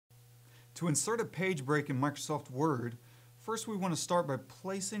To insert a page break in Microsoft Word, first we want to start by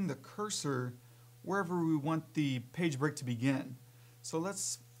placing the cursor wherever we want the page break to begin. So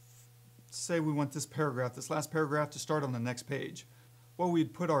let's say we want this paragraph, this last paragraph, to start on the next page. Well,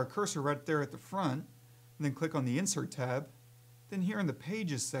 we'd put our cursor right there at the front, and then click on the Insert tab. Then here in the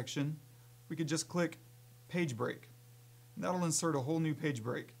Pages section, we could just click Page Break. And that'll insert a whole new page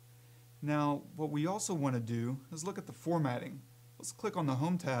break. Now, what we also want to do is look at the formatting. Let's click on the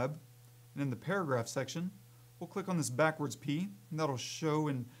Home tab, and in the Paragraph section, we'll click on this backwards P, and that'll show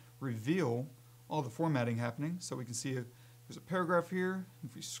and reveal all the formatting happening. So we can see there's a paragraph here.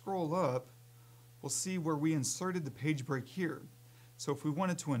 If we scroll up, we'll see where we inserted the page break here. So if we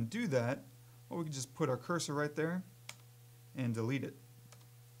wanted to undo that, well, we could just put our cursor right there and delete it.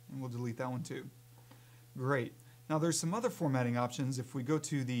 And we'll delete that one too. Great. Now there's some other formatting options. If we go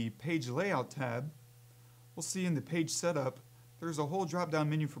to the Page Layout tab, we'll see in the Page Setup there's a whole drop-down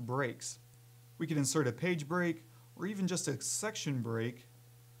menu for breaks. We could insert a page break or even just a section break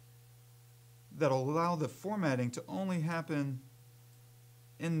that'll allow the formatting to only happen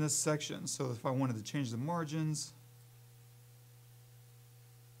in this section. So if I wanted to change the margins,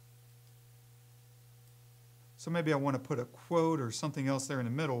 so maybe I want to put a quote or something else there in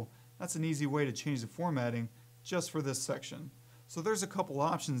the middle, that's an easy way to change the formatting just for this section. So there's a couple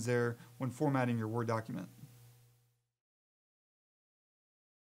options there when formatting your Word document.